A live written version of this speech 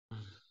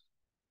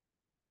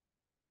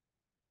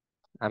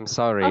I'm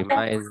sorry,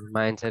 Okay.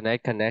 my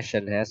internet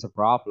connection has a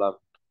problem.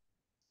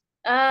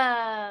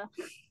 Uh,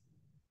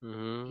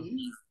 Hmm.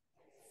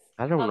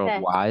 I don't know okay.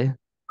 why.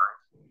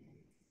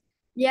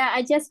 Yeah,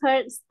 I just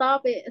heard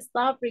stop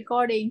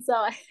recording. So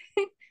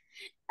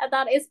I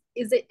thought is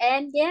it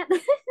end yet?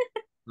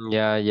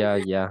 Yeah, yeah,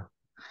 yeah.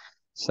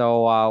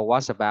 So,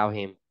 what's about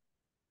him,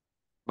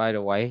 by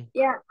the way?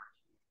 Yeah,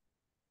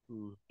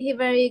 Mm. he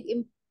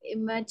very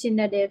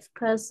imaginative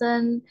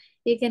person.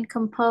 He can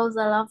compose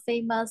a lot of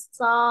famous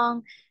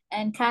song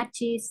and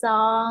catchy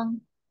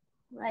song,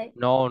 right?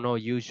 No, no,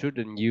 you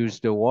shouldn't use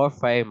the word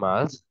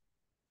famous.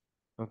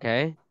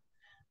 Okay,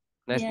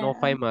 there's no Yeah.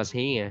 famous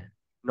here.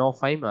 No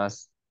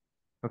famous.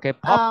 Okay,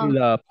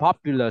 Um,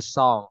 popular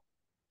song.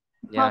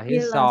 Yeah,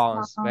 his popular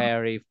songs song.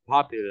 very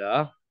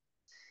popular.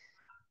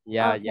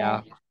 Yeah, yeah.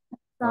 Okay.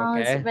 Song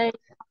is Okay. very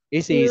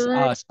This is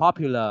popular. us,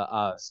 popular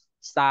us.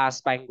 Star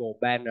Spangled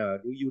Banner.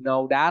 Do you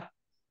know that?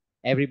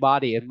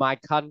 Everybody in my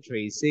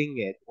country sing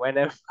it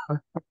whenever.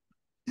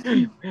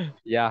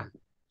 Yeah,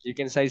 you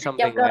can say Chào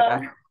something cờ. like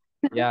that.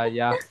 Yeah,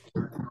 yeah.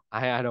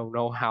 I don't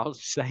know how to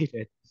say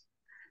it.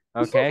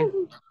 Okay.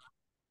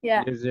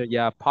 Yeah.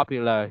 Yeah,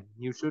 popular.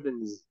 You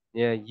shouldn't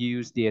yeah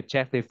use the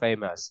adjective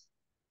famous.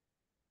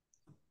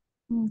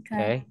 Okay.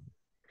 Okay.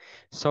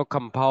 So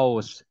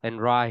compose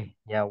and write.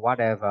 Yeah,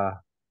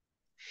 whatever.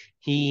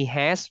 He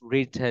has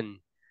written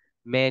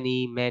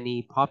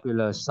many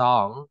popular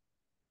songs.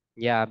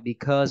 Yeah,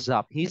 because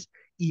of his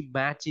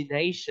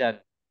imagination.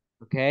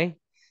 Okay.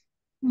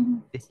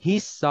 Mhm.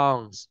 His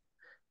songs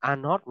are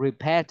not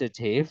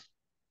repetitive,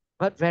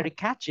 but very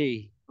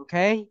catchy.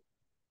 Okay.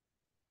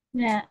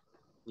 Yeah.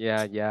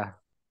 Yeah, yeah.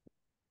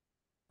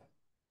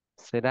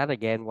 Say that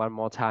again one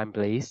more time,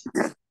 please.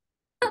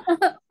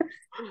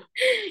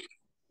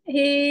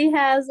 He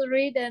has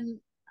written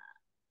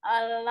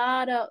a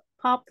lot of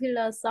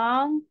popular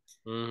songs.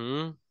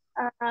 Mm-hmm.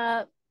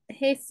 Uh,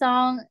 his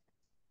songs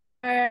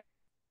are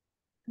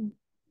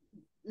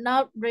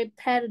not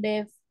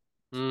repetitive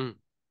Mm.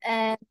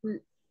 and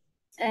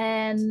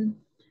and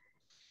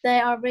they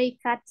are very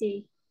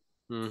catchy.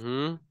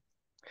 Mm-hmm.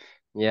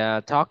 Yeah,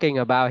 talking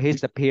about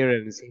his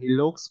appearance, he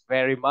looks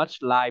very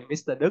much like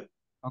Mr. Đức.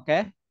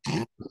 Okay?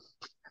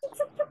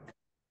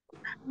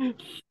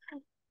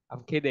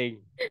 I'm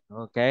kidding.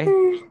 Okay?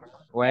 Yeah.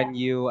 When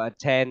you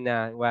attend,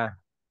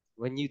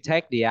 when you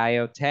take the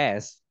IELTS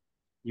test,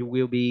 you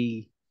will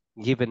be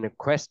given a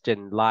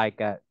question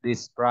like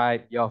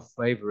describe your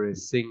favorite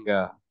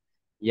singer.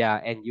 Yeah,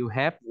 and you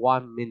have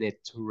 1 minute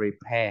to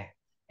prepare.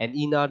 And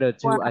in order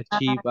to Wow.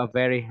 achieve a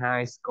very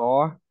high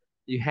score,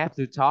 you have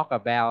to talk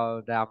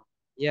about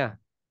yeah,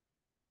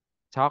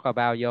 talk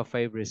about your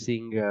favorite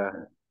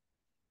singer.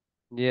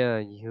 Yeah,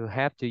 you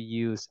have to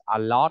use a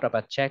lot of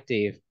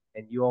adjective,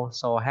 and you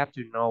also have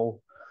to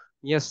know,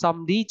 yeah,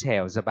 some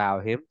details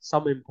about him,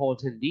 some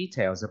important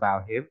details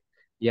about him.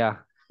 Yeah.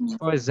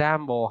 For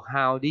example,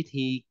 how did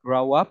he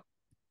grow up?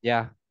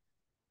 Yeah.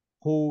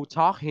 Who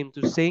taught him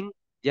to sing?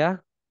 Yeah.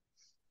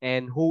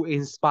 And who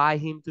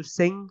inspired him to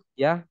sing?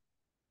 Yeah.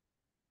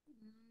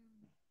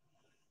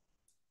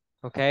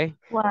 Okay.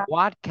 Wow.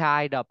 What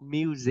kind of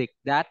music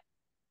that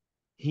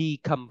he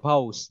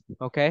composed?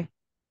 Okay.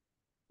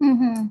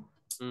 Mm-hmm.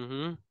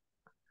 Mm-hmm.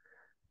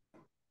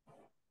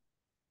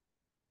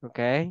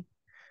 Okay.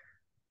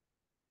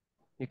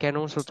 You can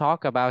also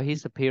talk about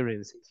his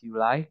appearance if you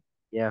like.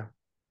 Yeah.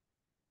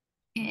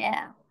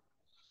 Yeah. How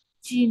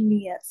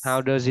Genius.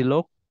 does he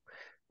look?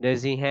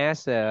 Does he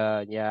has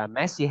yeah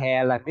messy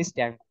hair like Miss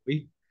Giang?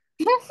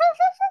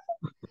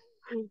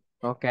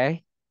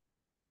 Okay.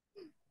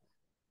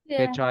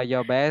 Okay, Yeah. try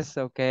your best.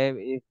 Okay.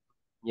 If,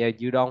 yeah,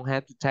 you don't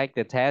have to take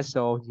the test,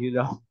 so you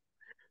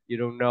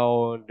don't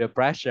know the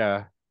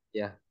pressure.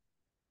 Yeah.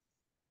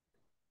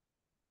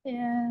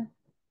 Yeah.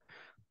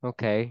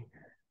 Okay.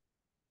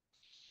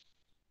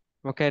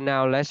 Okay,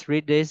 now let's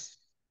read this.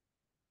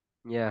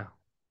 Yeah.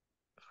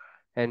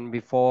 And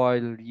before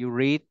you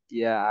read,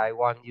 yeah, I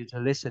want you to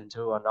listen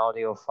to an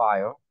audio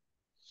file.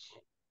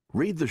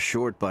 Read the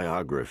short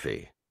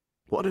biography.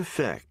 What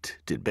effect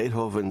did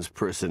Beethoven's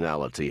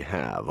personality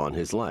have on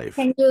his life?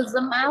 Can you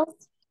zoom out?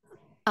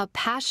 A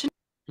passion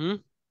Hmm?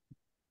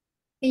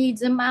 Can you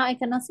zoom out? I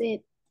cannot see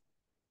it.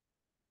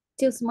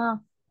 Too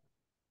small.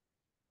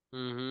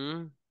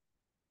 Mm-hmm.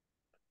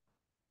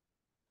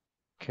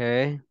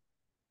 Okay.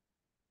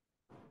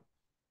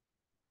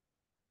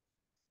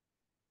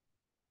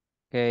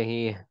 Okay,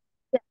 here.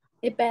 Yeah,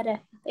 it better.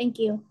 Thank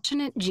you.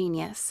 passionate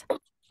genius.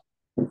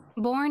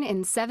 Born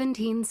in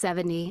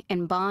 1770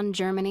 in Bonn,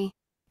 Germany,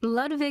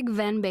 Ludwig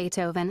van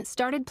Beethoven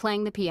started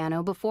playing the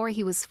piano before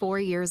he was 4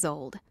 years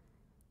old.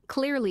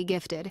 Clearly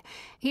gifted,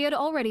 he had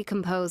already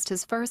composed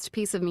his first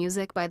piece of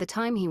music by the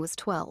time he was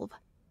 12.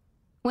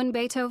 When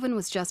Beethoven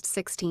was just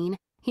 16,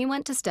 he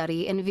went to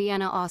study in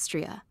Vienna,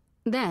 Austria,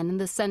 then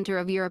the center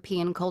of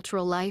European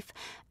cultural life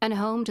and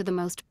home to the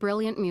most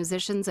brilliant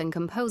musicians and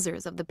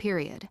composers of the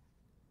period.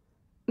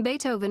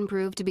 Beethoven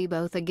proved to be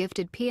both a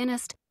gifted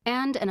pianist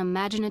and an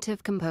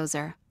imaginative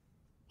composer.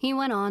 He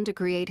went on to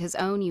create his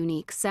own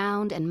unique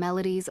sound and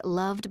melodies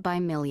loved by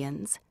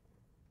millions.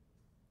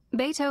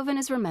 Beethoven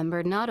is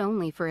remembered not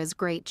only for his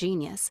great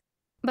genius,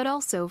 but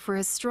also for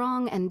his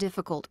strong and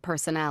difficult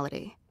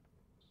personality.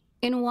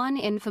 In one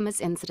infamous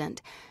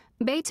incident,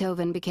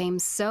 Beethoven became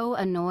so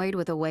annoyed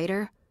with a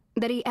waiter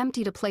that he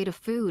emptied a plate of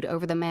food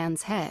over the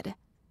man's head.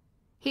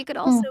 He could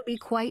also be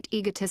quite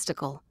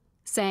egotistical,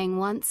 saying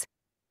once,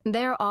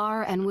 "There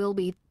are and will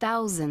be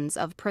thousands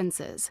of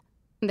princes.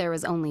 There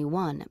is only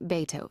one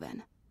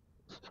Beethoven."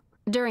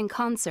 During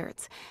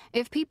concerts,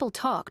 if people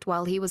talked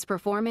while he was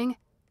performing,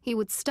 he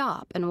would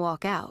stop and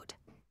walk out.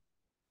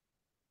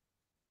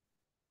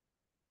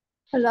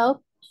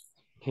 Hello?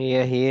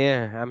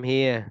 Here, I'm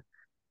here.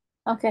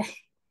 Okay.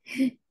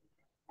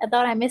 I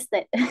thought I missed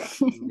it.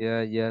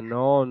 Yeah,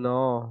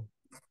 no.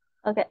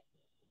 Okay.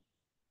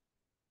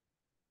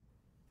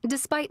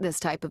 Despite this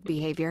type of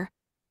behavior,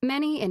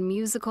 many in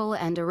musical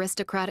and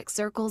aristocratic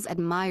circles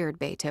admired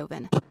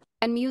Beethoven,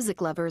 and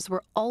music lovers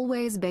were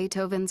always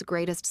Beethoven's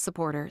greatest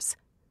supporters.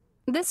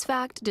 This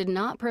fact did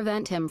not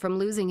prevent him from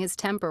losing his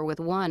temper with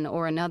one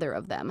or another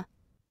of them.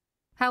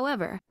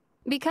 However,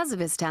 because of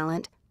his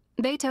talent,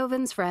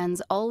 Beethoven's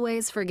friends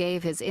always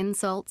forgave his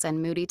insults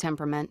and moody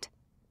temperament.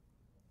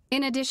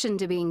 In addition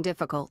to being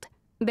difficult,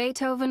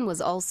 Beethoven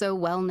was also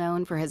well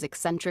known for his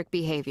eccentric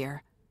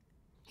behavior.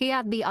 He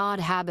had the odd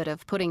habit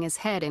of putting his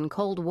head in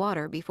cold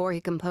water before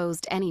he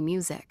composed any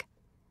music.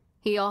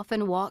 He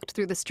often walked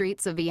through the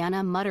streets of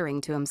Vienna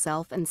muttering to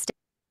himself and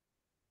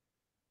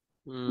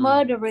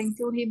Murdering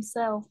to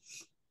himself.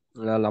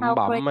 Là lẩm How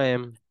bẩm crazy.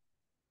 em.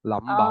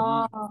 Lẩm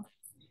bẩm.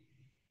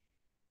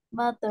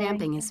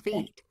 stamping his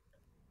feet.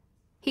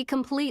 He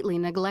completely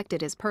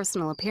neglected his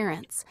personal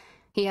appearance.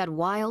 He had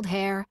wild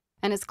hair,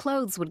 and his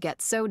clothes would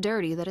get so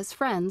dirty that his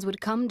friends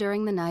would come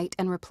during the night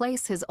and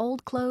replace his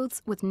old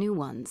clothes with new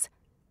ones.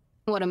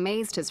 What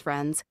amazed his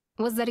friends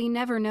was that he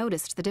never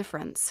noticed the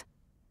difference.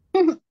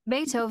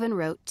 Beethoven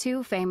wrote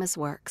two famous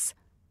works,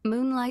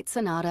 Moonlight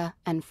Sonata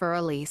and Für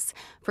Elise,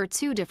 for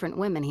two different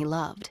women he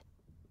loved.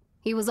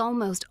 He was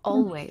almost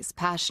always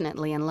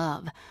passionately in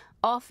love,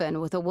 often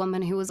with a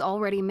woman who was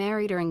already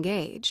married or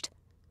engaged.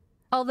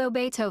 Although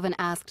Beethoven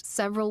asked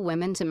several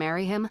women to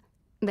marry him,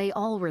 they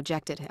all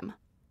rejected him.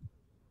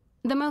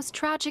 The most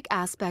tragic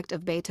aspect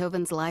of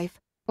Beethoven's life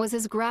was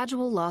his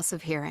gradual loss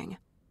of hearing,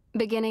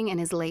 beginning in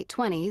his late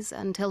 20s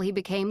until he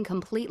became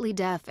completely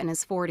deaf in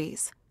his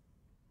 40s.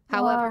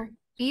 However,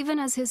 even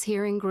as his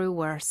hearing grew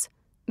worse,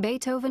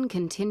 Beethoven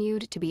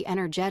continued to be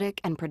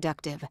energetic and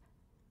productive.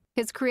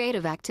 His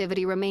creative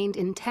activity remained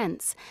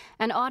intense,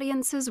 and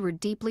audiences were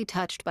deeply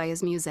touched by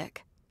his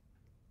music.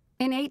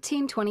 In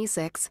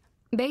 1826,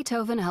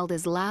 Beethoven held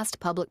his last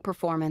public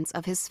performance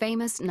of his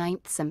famous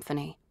Ninth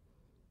Symphony.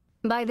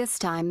 By this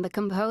time, the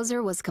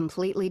composer was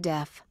completely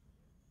deaf.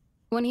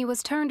 When he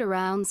was turned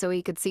around so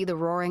he could see the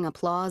roaring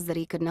applause that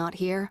he could not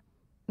hear,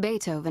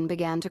 Beethoven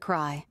began to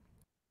cry.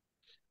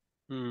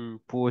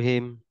 Poor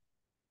him.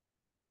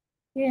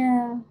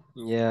 Yeah.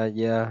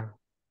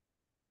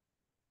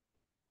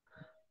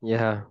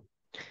 Yeah.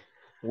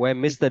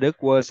 When Mr.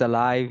 Đức was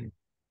alive,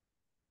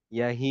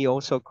 he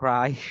also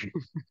cried.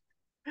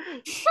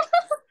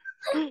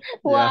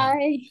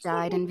 Why?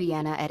 Died in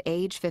Vienna at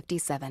age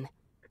 57.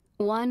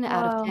 One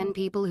out of 10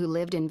 people who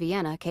lived in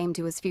Vienna came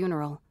to his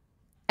funeral,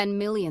 and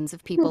millions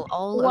of people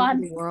all over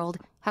the world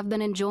have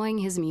been enjoying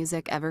his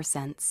music ever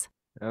since.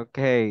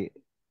 Okay.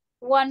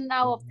 1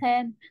 out of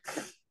 10.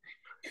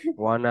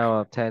 1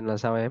 out of 10 là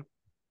sao em?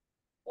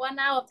 1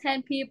 out of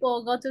 10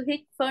 people go to his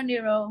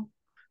funeral.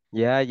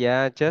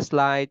 Yeah, just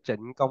like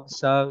Trịnh Công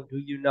Sơn. Do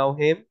you know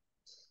him?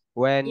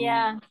 When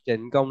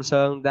Trịnh Công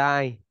Sơn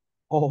died,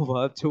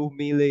 over 2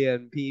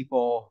 million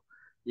people,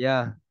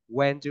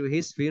 went to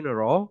his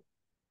funeral.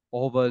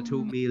 Over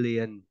 2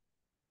 million.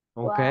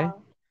 Okay.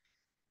 Wow.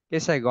 Cái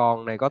Sài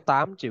Gòn này có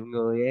 8 triệu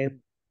người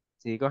em.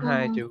 Chỉ có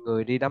 2 triệu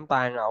người đi đám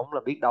tang ổng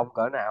là biết đông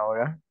cỡ nào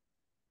rồi đó.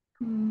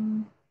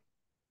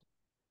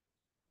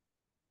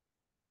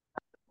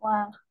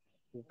 Wow.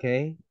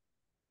 Okay.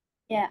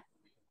 Yeah.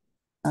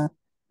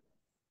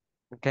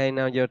 Okay,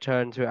 now your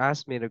turn to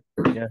ask me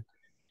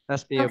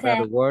ask me about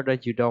a word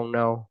that you don't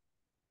know.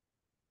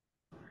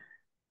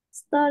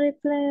 Story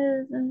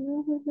players.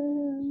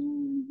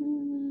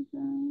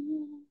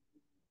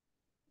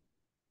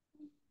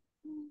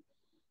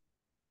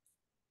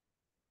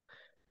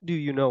 Do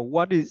you know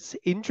what is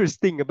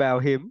interesting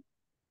about him?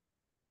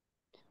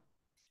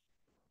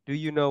 Do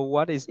you know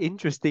what is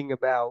interesting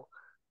about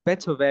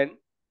Beethoven?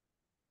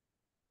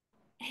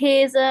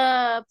 He's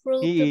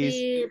proved to He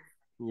is,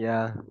 be.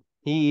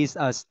 he is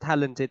as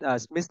talented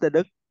as Mr.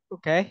 Đức.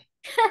 Okay.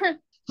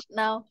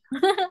 No.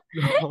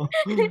 No.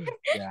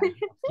 Yeah,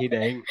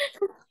 kidding.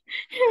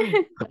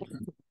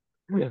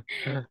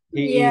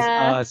 He is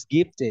as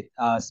gifted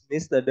as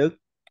Mr. Đức.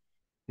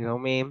 You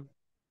know em?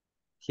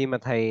 Khi mà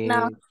thầy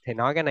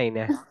nói cái này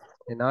nè,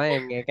 thầy nói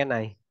em nghe cái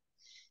này.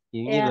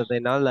 Dĩ nhiên là thầy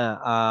nói là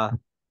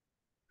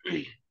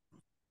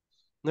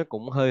nó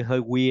cũng hơi hơi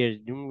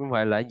weird, chứ không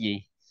phải là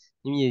gì.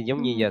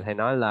 Giống như giờ thầy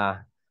nói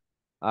là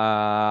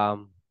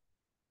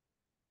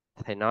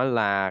thầy nói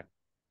là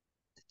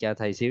chờ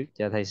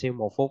thầy xíu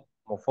 1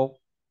 phút.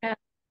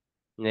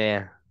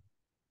 Nè.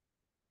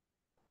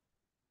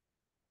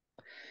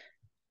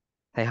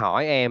 Thầy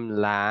hỏi em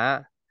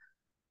là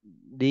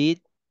Did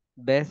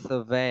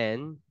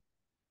Beethoven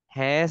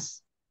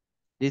has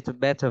Did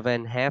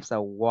Beethoven has a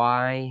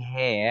white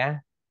hair?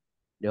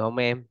 Được không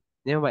em?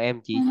 Nếu mà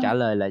em chỉ trả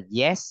lời là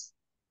yes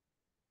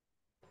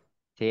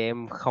thì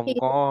em He,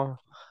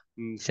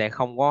 sẽ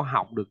không có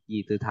học được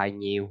gì từ thầy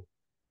nhiều.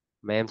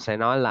 Mà em sẽ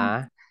nói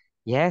là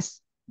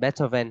yes,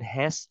 Beethoven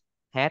has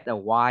had a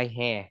white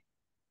hair.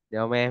 Được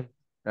không em?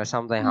 Rồi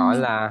xong thầy hỏi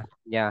là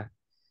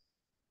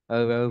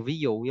ví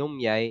dụ giống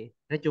vậy.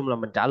 Nói chung là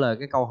mình trả lời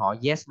cái câu hỏi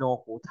yes no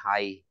của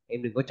thầy.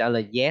 Em đừng có trả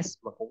lời yes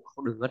mà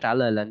cũng đừng có trả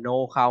lời là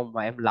no không,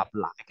 mà em lặp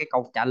lại cái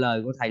câu trả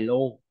lời của thầy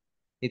luôn.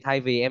 Thì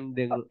thay vì em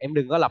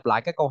đừng có lặp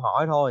lại cái câu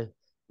hỏi thôi,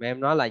 mà em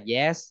nói là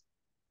yes,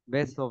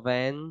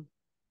 Beethoven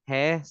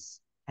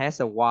has a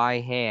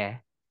white hair.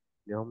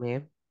 Được không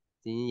em?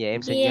 Thì như vậy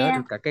em sẽ nhớ được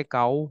yeah, cả cái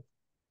câu,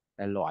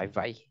 là loại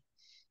vậy.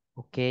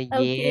 Ok, yeah.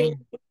 okay.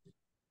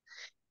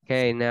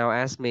 Okay, now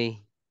ask me.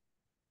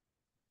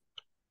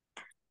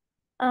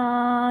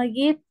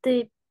 Give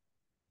the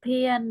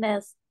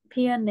pianist and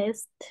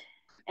Pianist.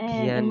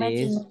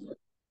 imagine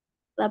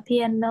the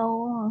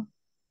piano.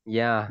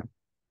 Yeah,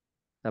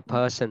 the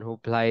person who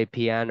play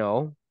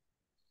piano.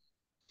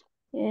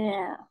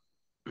 Yeah,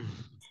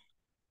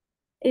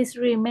 is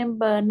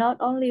remembered not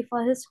only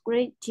for his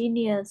great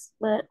genius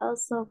but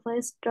also for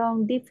his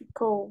strong,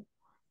 difficult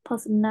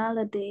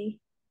personality.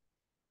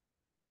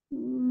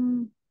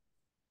 Mm,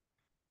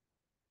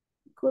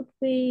 could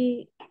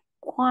be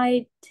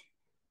quite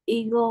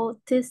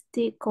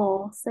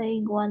egotistical,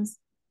 saying once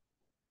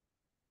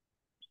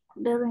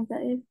during the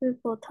if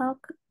people talk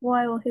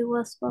while he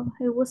would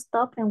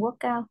stop and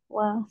walk out.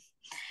 Wow.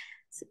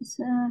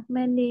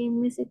 Many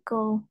music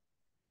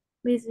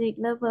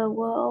lovers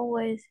were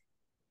always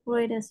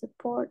great and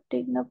support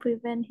did not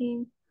prevent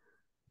him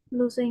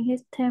losing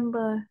his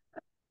temper.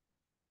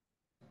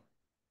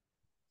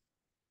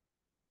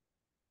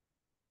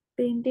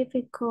 Being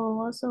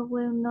difficult, also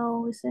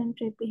well-known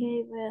eccentric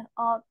behavior,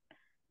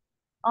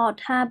 odd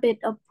habit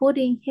of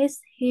putting his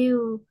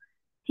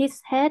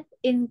head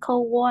in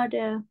cold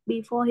water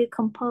before he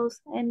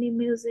composed any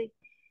music.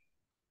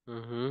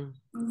 Mm-hmm.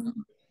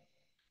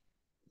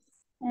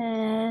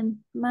 And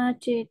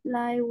magic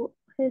like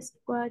his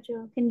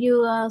gradual. Can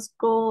you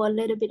scroll a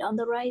little bit on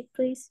the right,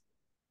 please?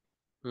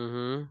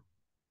 Mm-hmm.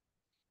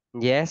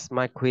 Yes,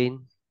 my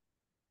queen.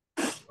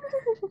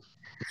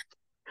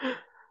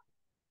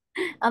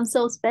 I'm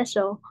so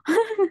special.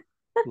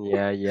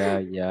 Yeah.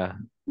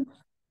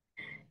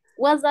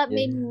 What's that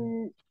Yeah.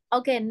 mean?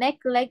 Okay,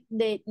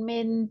 neglected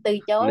mean từ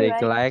chối,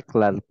 right? Neglect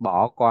là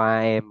bỏ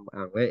qua em,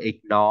 với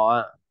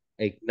ignore.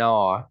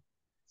 Ignore.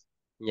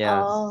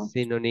 Yeah, Oh,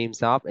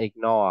 synonyms of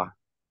ignore.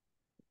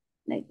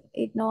 like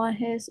ignore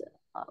his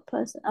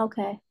person.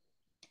 Okay.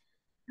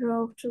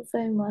 Drove to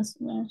famous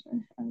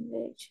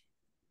engage.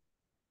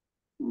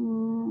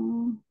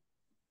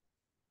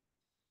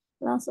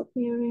 Loss of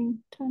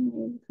hearing, turn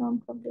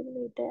become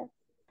completely deaf.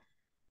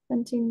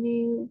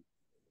 Continue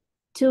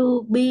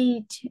to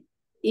be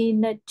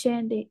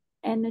energetic,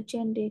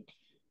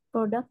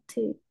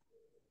 productive,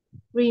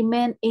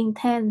 remain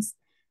intense.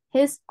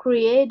 His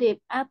creative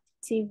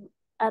active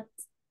at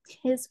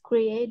his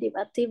creative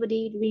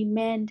activity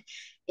remained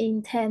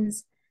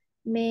intense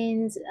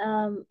means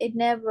it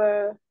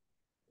never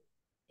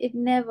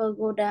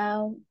go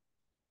down.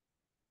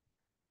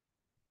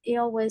 It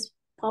always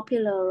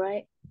popular,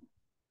 right?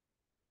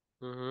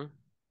 Mm-hmm.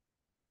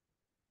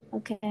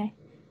 Okay.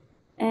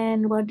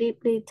 And were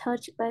deeply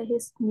touched by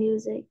his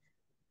music.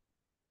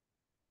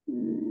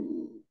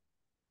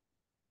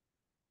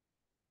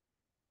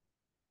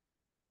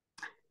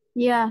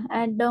 Yeah,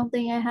 I don't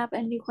think I have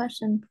any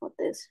question for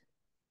this.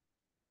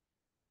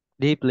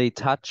 Deeply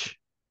touched.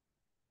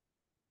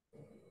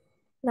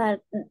 Là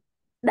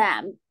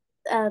đạm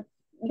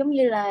giống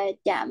như là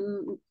chạm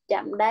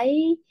chạm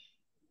đáy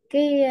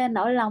cái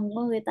nỗi lòng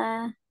của người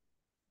ta.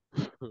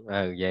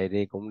 Vậy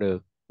đi cũng được.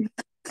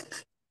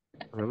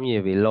 Giống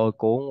như bị lôi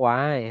cuốn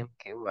quá em,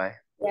 kiểu vậy.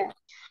 Yeah,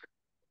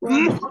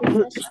 were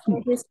deeply touched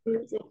by his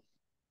music.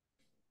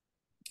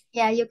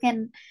 Yeah, you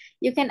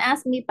can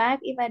ask me back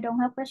if I don't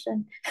have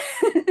question.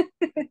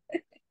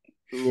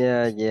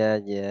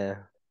 Yeah.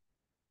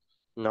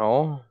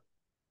 No,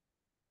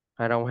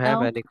 I don't have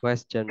No, any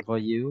question for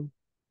you.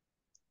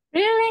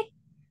 really?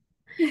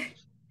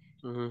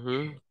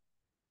 Mm-hmm.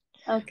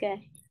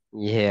 Okay.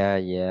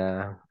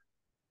 Yeah.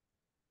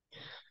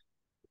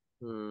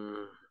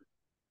 Hmm.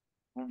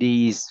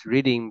 This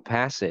reading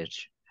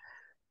passage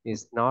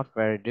is not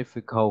very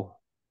difficult.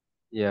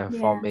 Yeah,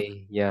 for Yeah.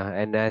 me. Yeah,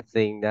 and I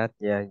think that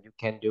you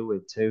can do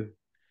it too.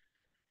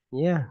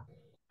 Yeah,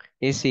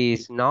 this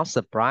is not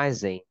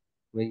surprising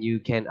when you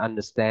can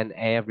understand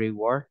every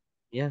word.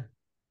 Yeah.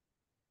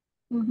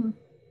 Mm-hmm.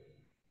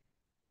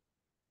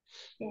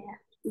 Yeah,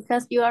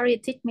 because you already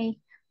teach me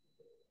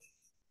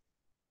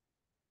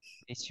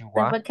Teach you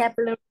the what?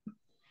 vocabulary.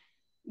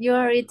 You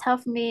already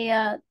taught me,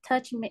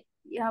 touch me.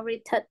 You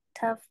already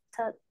tough,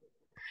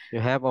 You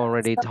have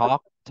already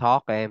talk,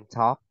 and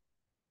talk.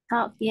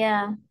 talk.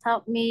 Yeah,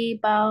 taught me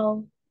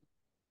about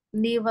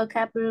new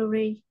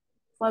vocabulary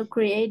for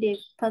creative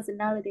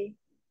personality.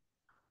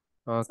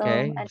 So,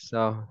 Okay,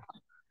 so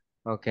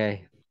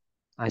okay,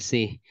 I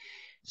see.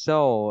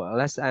 So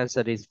let's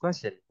answer this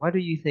question. Why do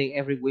you think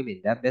every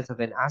woman that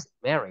Beethoven asked to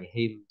marry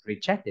him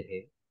rejected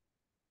him?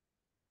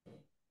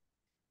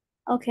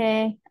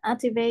 okay,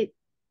 activate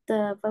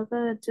the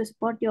vocabulary to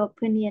support your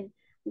opinion.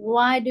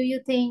 Why do you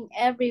think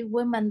every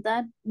woman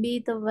that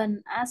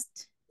Beethoven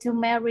asked to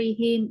marry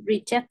him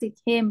rejected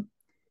him?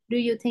 Do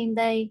you think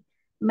they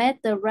made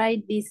the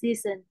right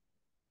decision?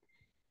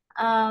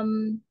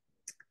 Um,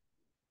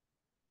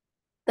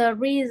 the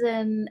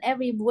reason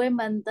every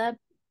woman that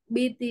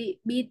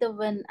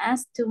Beethoven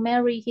asked to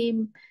marry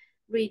him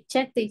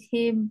rejected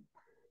him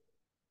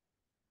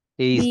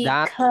Is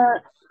that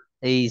because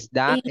is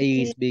that it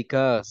is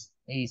because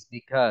is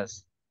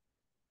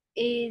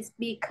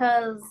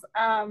because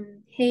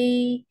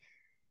he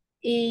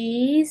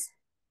is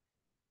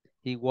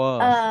he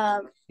was uh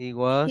he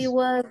he was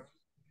was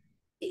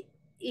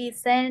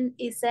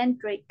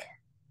eccentric,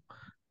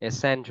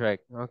 eccentric.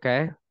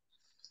 Okay,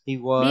 he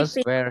was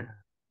difficult, very,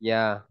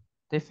 yeah,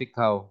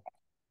 difficult.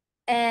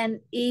 and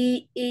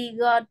he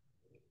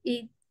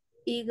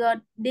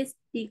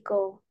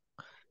egotistical.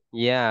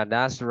 Yeah,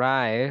 that's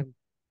right.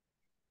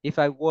 If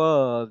I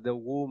were the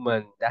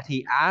woman that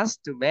he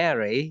asked to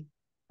marry,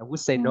 I would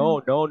say Mm,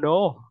 no, no,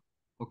 no.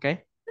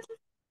 Okay,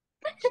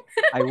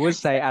 I would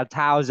say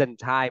 1,000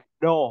 times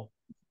no.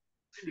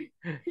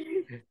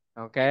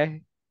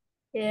 Okay,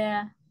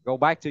 yeah. go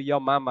back to your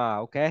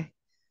mama. Okay.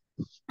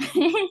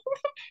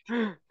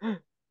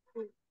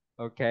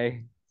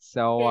 Okay.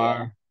 So,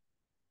 Yeah,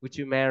 would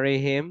you marry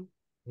him?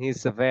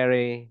 He's a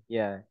very,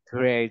 yeah,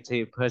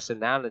 creative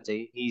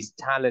personality. He's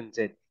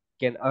talented,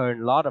 can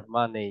earn a lot of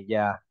money.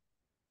 Yeah.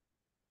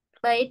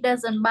 but it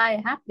doesn't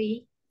buy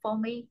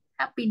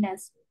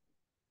happiness.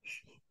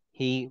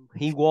 He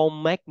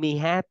won't make me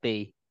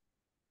happy.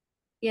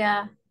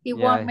 Yeah, he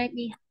won't Yeah. make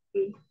me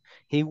happy.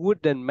 He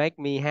wouldn't make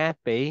me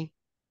happy.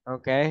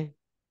 Okay.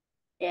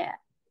 Yeah.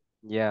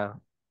 Yeah.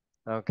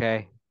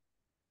 Okay.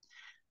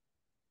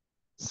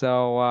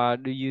 So,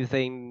 do you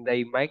think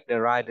they make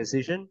the right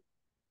decision?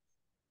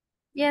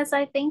 Yes,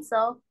 I think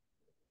so.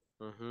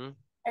 Mm-hmm.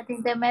 I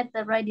think they made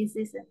the right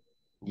decision.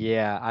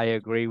 Yeah, I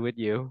agree with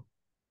you.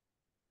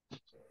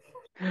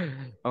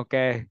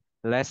 Okay,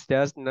 let's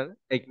just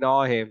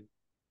ignore him.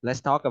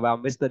 Let's talk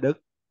about Mr. Đức.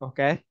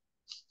 Okay.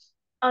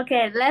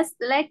 Okay, let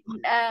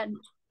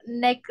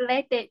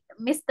neglect it,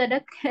 Mr.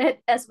 Duck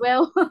as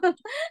well.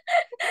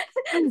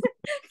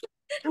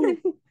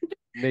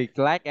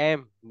 Neglect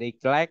em,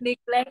 neglect.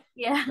 Neglect,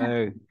 yeah.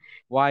 Ừ.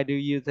 Why do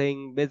you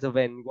think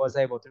Beethoven was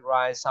able to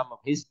write some of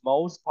his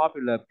most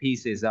popular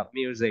pieces of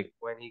music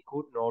when he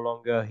could no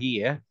longer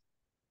hear?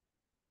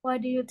 Why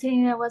do you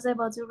think I was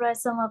able to write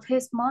some of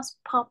his most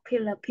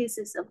popular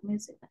pieces of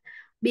music?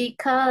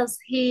 Because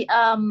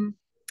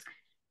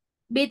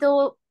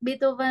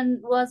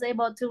Beethoven was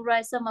able to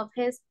write some of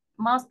his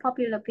most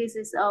popular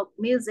pieces of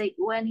music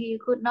when he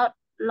could not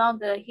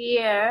longer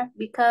hear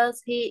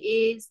because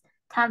he is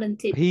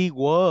talented. He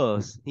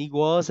was He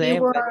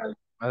em. was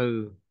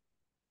Ừ,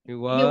 he he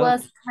was.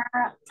 was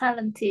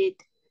talented,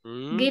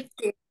 Ừ.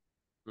 gifted,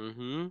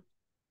 Ừ.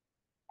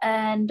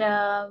 and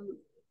um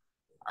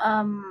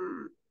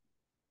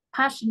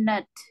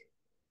passionate,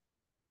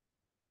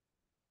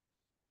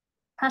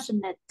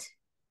 passionate.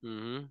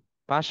 Ừ.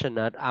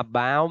 Passionate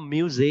about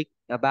music,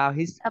 about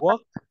his About,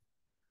 work.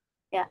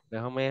 yeah,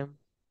 Được không em?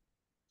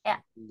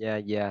 yeah. Yeah,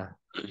 yeah.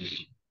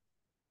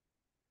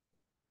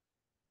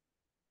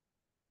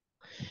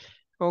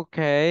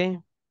 Okay.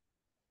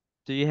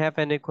 Do you have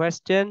any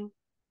question?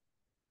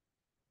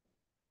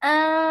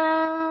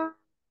 Uh,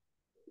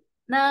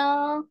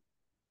 no,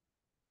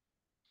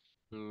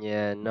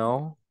 Yeah,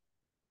 no.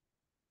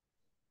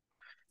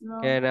 no.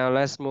 Okay, now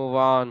let's move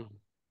on.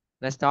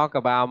 Let's talk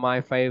about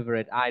my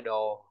favorite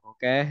idol.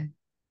 Okay.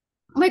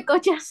 Michael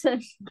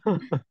Jackson.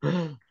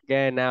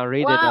 Okay, now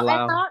read it Wow,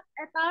 aloud.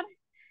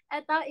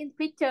 I thought in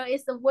picture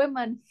is a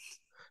woman.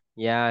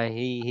 Yeah,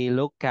 he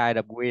looked kind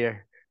of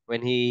weird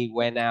when he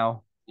went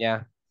out.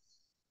 Yeah.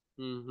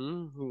 He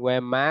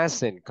wear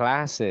masks and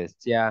glasses.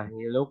 Yeah,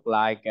 he looked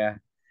like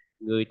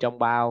người trong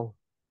bao.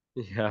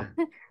 Yeah.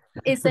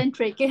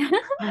 Eccentric.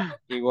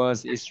 He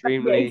was Okay.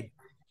 extremely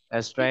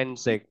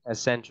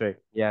eccentric.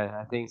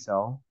 Yeah, I think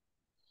so.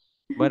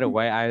 By the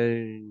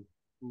way,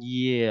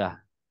 yeah,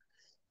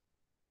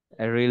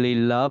 I really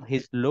love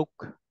his look.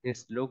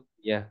 His look,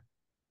 yeah.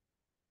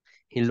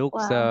 He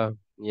looks, Wow.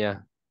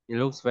 yeah, he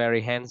looks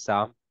very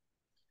handsome,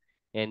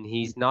 and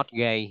he's not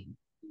gay.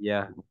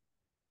 Yeah,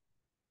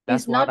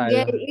 that's He's what not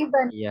gay. I.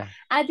 Even Yeah,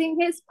 I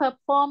think his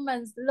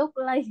performance look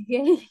like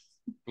gay.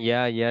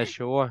 yeah, yeah,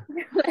 sure.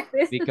 Like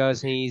this.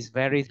 Because he's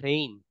very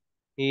thin.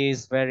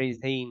 He's very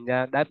thin.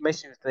 That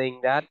makes you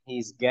think that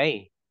he's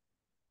gay.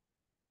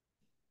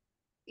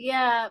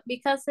 Yeah,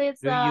 because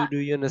it's Do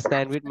you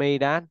understand with me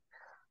that?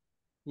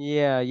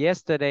 Yeah,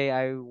 yesterday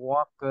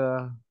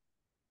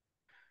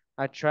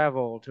I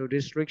traveled to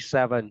District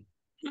 7.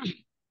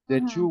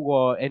 The two mhm.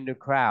 were in the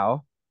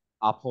crowd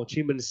of Ho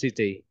Chi Minh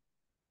City.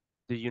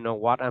 Do you know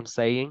what I'm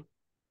saying?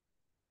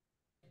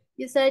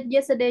 You said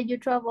yesterday you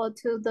traveled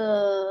to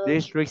the...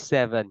 District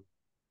 7.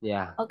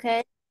 Yeah.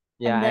 Okay.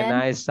 Yeah, And and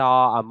then... I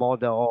saw a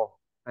model.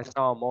 I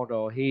saw a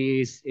model.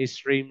 He is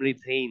extremely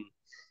thin.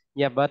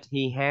 Yeah, but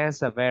he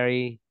has a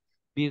very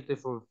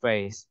beautiful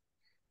face.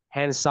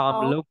 Handsome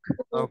Oh, look.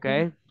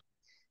 Okay.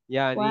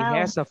 Yeah, and he wow.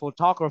 has a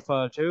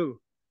photographer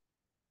too.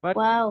 But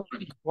Wow.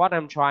 what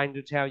I'm trying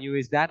to tell you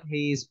is that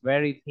he is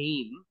very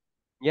thin.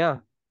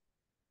 Yeah.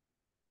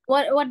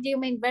 What do you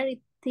mean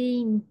very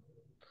thin?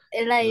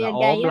 Là Like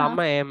ốm gầy á lắm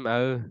hả? á em.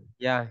 Ừ.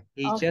 Yeah,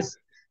 he Okay. just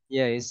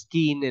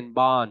skin and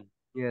bone.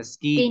 Yeah,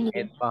 skin and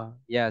Skinny. bone.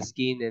 Yeah,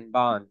 skin and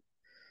bone.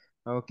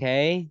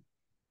 Okay.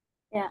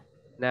 Yeah.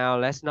 Now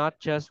let's not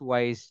just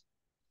waste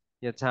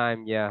your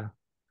time. Yeah.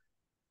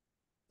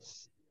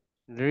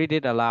 Read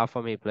it aloud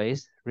for me,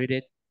 please. Read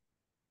it.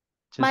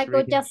 Just Michael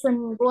read it.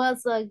 Jackson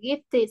was a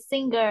gifted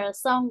singer,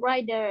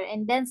 songwriter,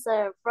 and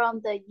dancer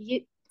from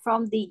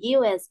the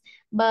US,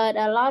 but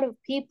a lot of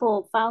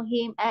people found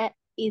him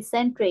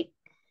eccentric.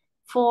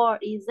 For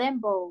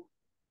example,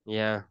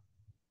 Yeah.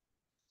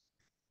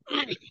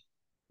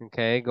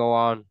 Okay, go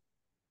on.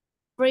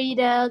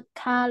 Frida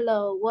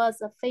Kahlo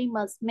was a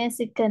famous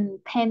Mexican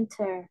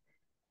painter.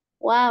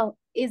 Wow,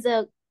 is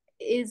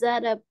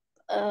that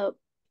a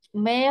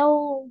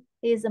male?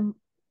 Is a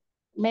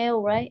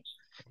male, right?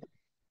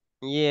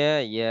 Yeah,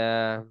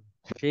 yeah.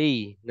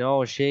 She.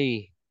 No,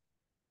 she.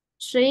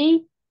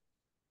 She?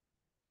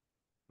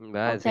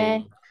 But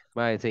Okay.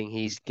 I think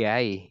he's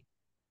gay.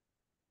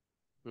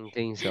 I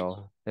think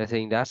so. I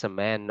think that's a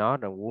man,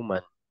 not a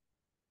woman.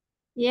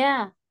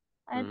 Yeah,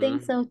 I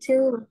think Mm-hmm. so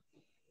too.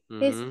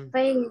 His Mm-hmm.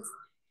 face,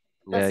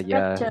 the Yeah,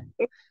 yeah. structure,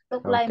 it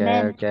look like Okay,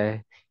 man.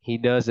 okay. He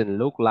doesn't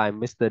look like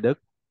Mr. Đức.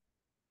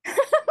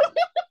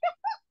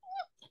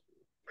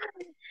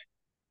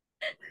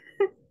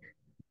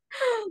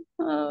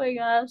 Oh my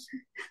gosh.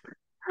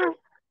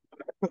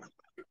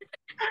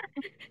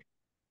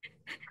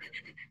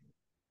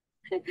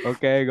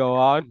 Okay, go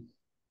on.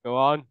 Go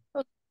on.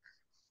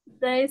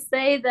 They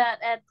say that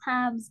at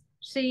times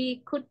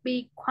she could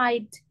be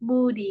quite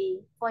moody,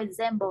 for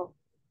example.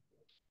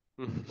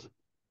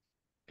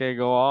 Okay,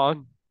 go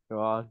on. Go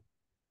on.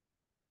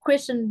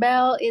 Christian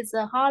Bale is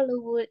a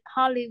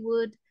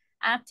Hollywood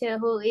actor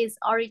who is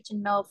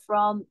original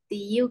from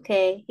the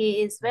UK.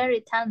 He is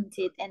very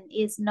talented and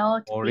is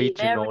known to be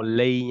very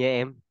Originally nha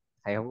em.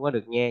 Thầy không có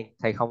được nghe.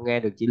 Thầy không nghe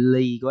được chữ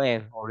ly của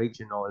em.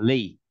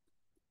 Originally.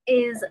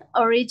 is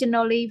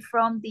originally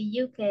from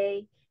the UK.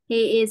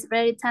 He is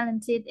very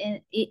talented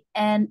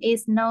and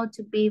is known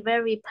to be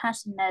very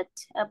passionate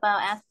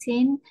about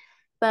acting,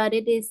 but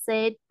it is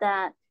said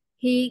that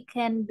he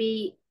can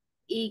be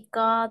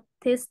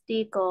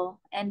egotistical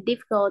and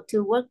difficult to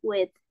work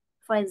with.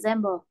 For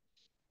example,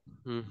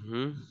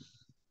 Mm-hmm.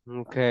 yes.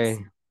 Okay.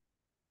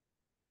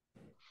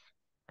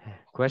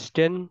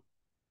 Question?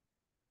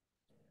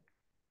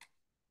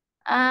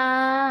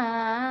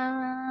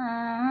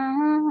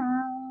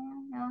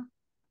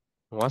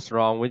 What's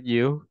wrong with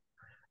you?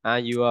 Are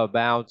you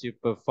about to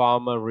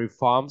perform a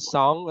reform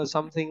song or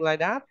something like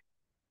that?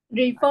 I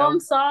Reform don't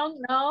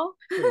song, no.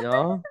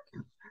 know.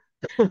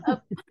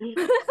 A,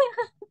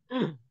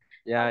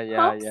 Yeah, a yeah,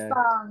 pop yeah.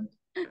 song.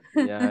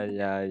 Yeah,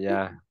 yeah,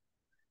 yeah.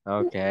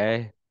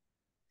 Okay.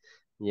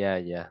 Yeah,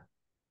 yeah.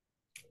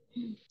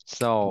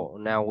 So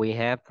now we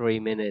have 3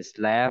 minutes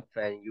left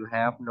and you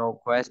have no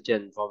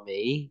question for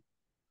me.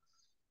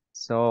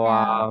 So,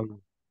 Yeah.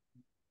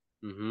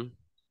 mhm.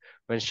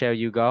 When shall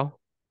you go?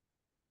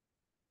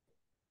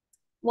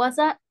 What's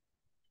that?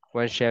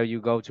 When shall you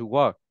go to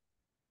work?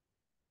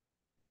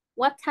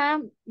 What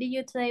time did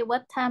you say?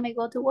 What time I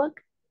go to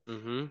work?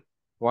 Mm-hmm.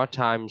 What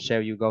time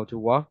shall you go to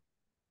work?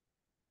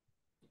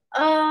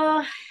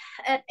 Uh,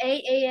 at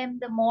 8 a.m.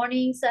 the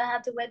morning, so I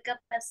have to wake up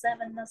at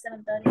 7 or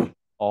 7:30.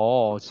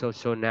 Oh,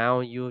 so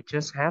now you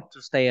just have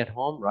to stay at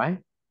home, right?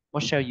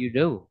 What shall you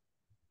do?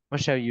 What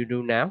shall you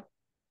do now?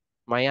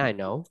 May I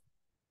know?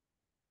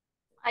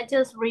 I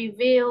just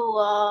review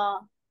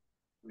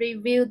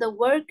the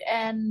work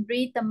and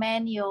read the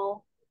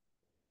manual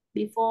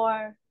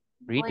before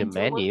Read the going to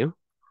work. menu.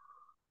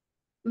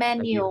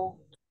 Are you?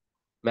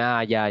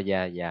 Manual. Yeah,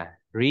 yeah, yeah.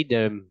 Read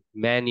the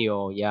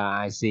manual. Yeah,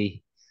 I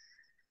see.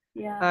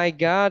 Yeah. I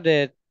got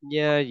it.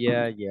 Yeah,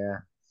 yeah, yeah.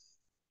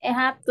 I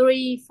have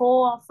 3,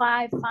 4,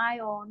 5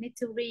 file need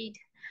to read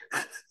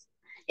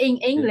in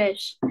Yeah,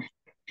 English.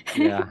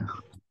 yeah,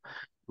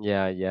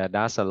 yeah, yeah.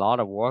 That's a lot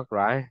of work,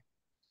 right?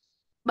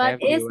 But Have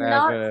it's you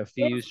not ever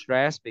feel it's,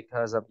 stressed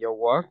because of your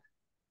work?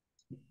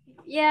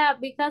 yeah,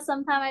 because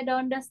sometimes I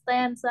don't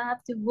understand, so I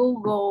have to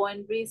Google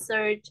and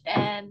research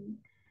and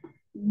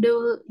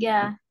do,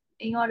 yeah,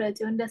 in order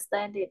to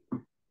understand it.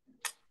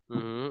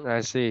 Mm-hmm,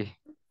 I see.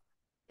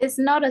 It's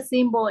not a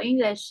simple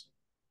English.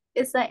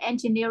 It's like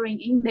engineering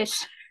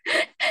English.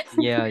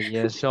 Yeah,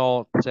 yeah.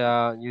 So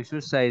you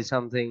should say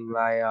something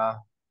like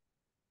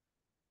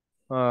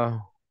uh,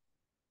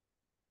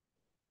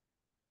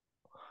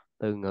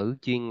 từ ngữ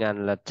chuyên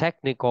ngành là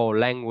technical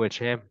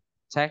language em.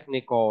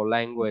 Technical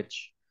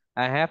language.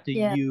 I have to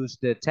Yeah. use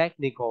the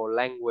technical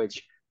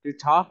language to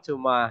talk to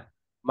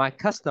my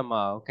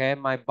customer, okay,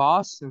 my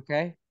boss,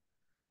 okay.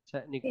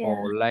 Technical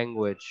Yeah.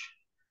 language.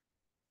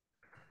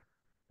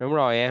 Đúng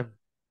rồi em.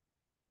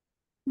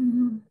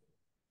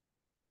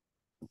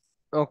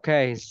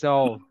 Okay,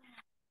 so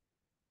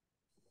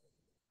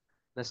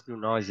let's do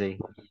noisy.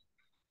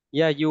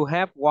 Yeah, you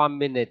have 1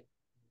 minute.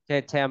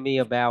 Okay, tell me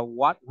about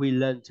what we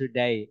learned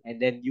today,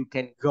 and then you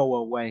can go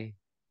away.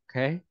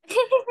 Okay,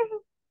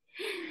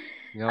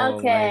 go Okay.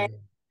 away.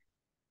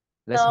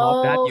 Let's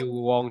hope that So you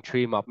won't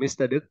dream of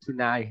Mr. Đức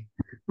tonight.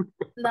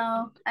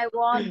 no, I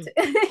want.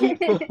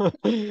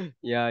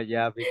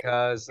 Yeah,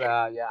 because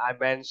yeah, I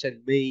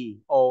mentioned me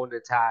all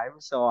the time,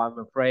 so I'm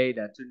afraid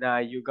that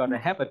tonight you're gonna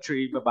have a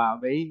dream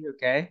about me.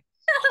 Okay,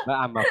 but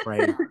I'm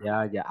afraid.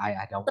 Yeah,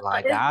 I don't So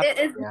like that.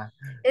 Yeah.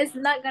 it's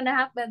not gonna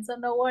happen. So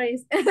no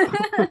worries.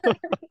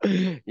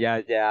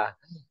 Yeah.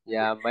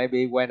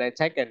 Maybe when I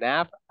take a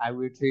nap, I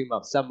will dream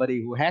of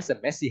somebody who has a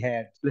messy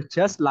hair,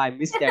 just like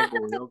Miss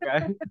Bùi.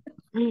 Okay.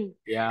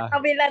 Yeah.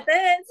 I'll be like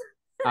this.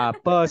 A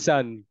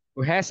person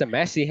who has a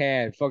messy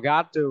hair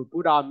forgot to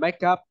put on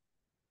makeup.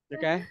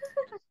 Okay.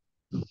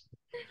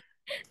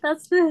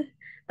 That's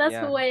that's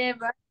Yeah. who I am,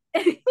 right?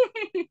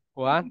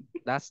 What?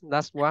 That's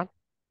what?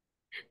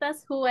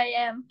 That's who I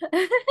am.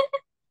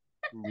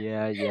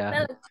 Yeah.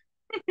 That-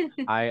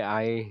 I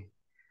I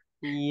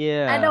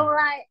yeah.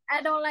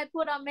 don't like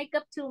put on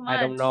makeup too I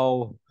don't much.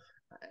 know.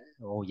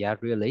 Oh yeah,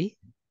 really?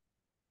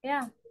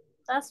 Yeah,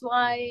 that's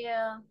why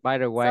By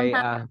the way,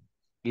 sometimes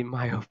in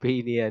my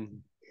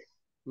opinion,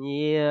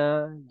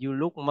 yeah, you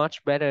look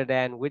much better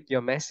than with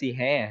your messy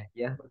hair.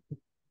 Yeah,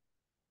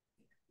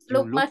 you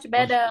look look much much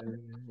better better.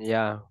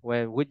 Yeah,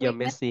 when with your with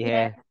messy messy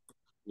hair. hair.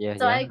 Yeah,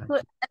 So yeah. I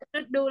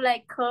could do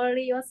like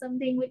curly or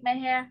something with my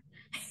hair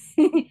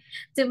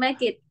to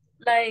make it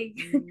like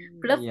Yeah,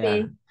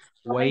 fluffy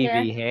for my hair,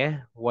 wavy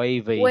hair,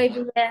 wavy.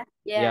 wavy hair.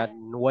 Yeah, Yeah,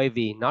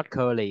 wavy, not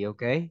curly.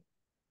 Okay.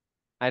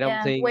 I don't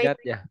yeah, think wavy. that.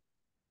 Yeah,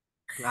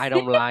 I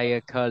don't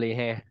like curly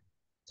hair.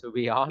 To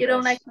be You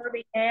don't like honest.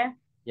 curly hair?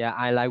 Yeah,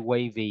 I like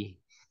wavy.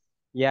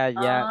 Yeah.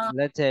 Uh,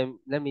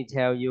 Let me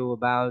tell you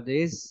about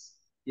this.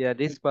 Yeah,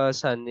 this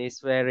person is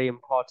very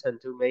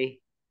important to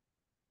me.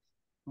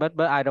 But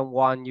I don't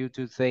want you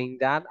to think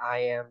that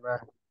I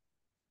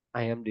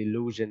am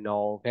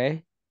delusional.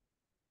 Okay.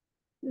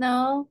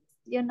 no,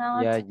 you're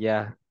not.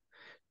 Yeah.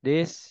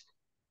 This.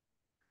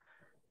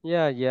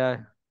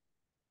 Yeah.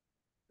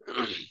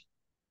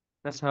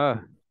 That's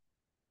her.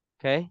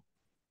 Okay.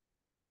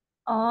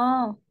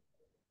 Oh,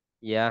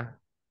 Yeah,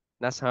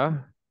 that's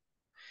her.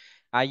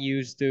 I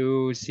used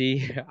to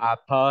see a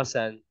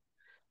person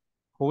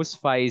whose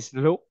face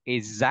look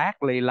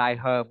exactly like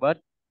her,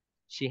 but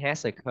she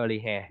has a curly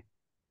hair.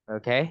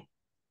 Okay.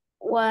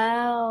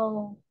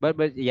 wow.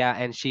 But yeah,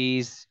 and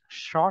she's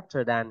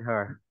shorter than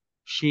her.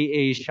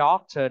 She is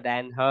shorter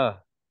than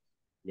her.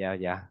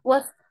 Yeah.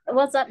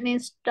 What's that mean?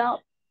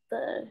 Stop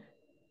the.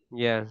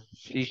 Yeah,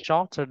 she's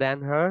shorter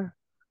than her.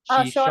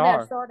 Oh, She's shorter,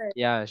 short. shorter.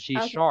 Yeah, she's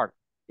Okay, short.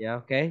 Yeah,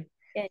 okay.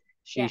 yeah, yeah.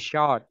 She's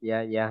short.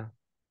 Yeah.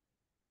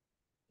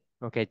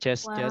 Okay,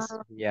 just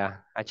Wow. yeah.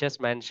 I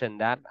just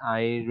mentioned that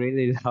I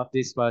really love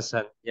this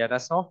person. Yeah,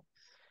 that's all.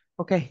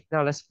 Okay,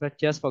 now let's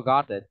just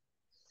forgot it.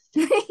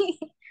 She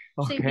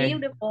Okay.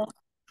 beautiful.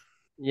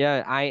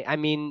 Yeah, I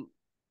mean,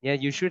 yeah,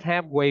 you should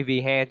have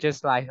wavy hair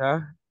just like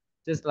her,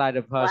 just like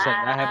the person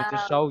I have to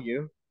show Wow.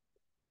 you.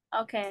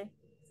 Okay.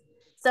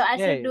 So I should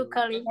Yeah. do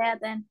curly hair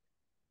then.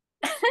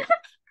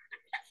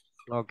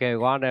 Okay,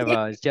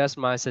 whatever. It's just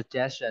my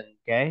suggestion.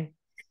 Okay.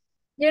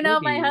 You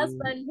know, my Maybe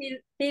husband,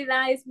 he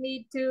likes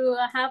me to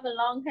have a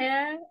long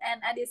hair,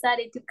 and I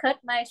decided to cut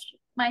my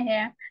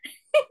hair.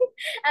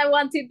 I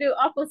want to do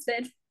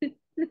opposite.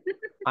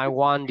 I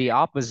want the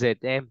opposite,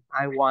 em.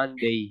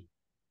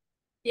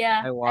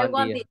 Yeah, I I want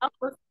want the the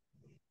opposite.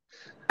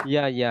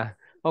 yeah.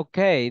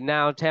 Okay,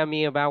 now tell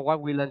me about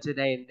what we learned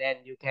today, and then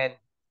you can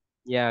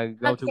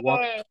go to work.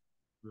 Okay,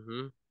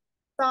 Mm-hmm.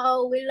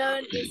 so we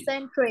learn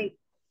eccentric.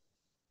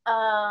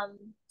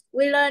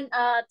 We learn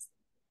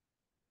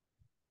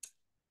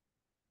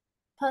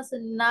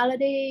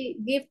personality,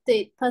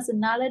 gifted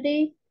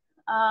personality,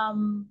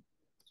 um,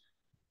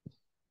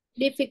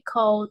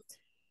 difficult,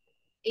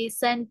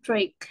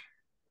 eccentric,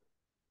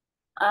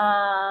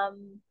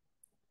 um,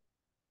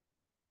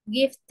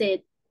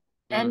 gifted,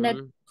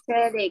 Mm-hmm.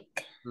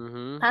 energetic,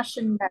 Mm-hmm.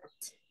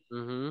 passionate,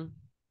 Mm-hmm.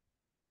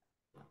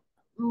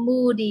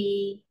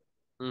 moody,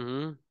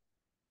 Mm-hmm.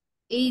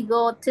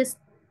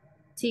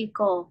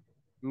 egotistical.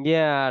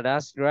 Yeah,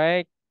 that's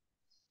great.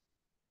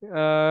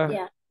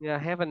 Yeah. Yeah,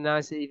 have a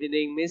nice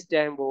evening, Miss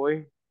Giang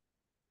Boy.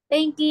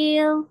 Thank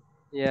you.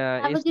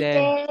 Yeah, Have a is good there?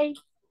 day.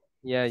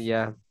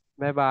 Yeah.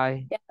 Bye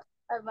bye. Yeah.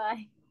 Bye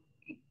bye.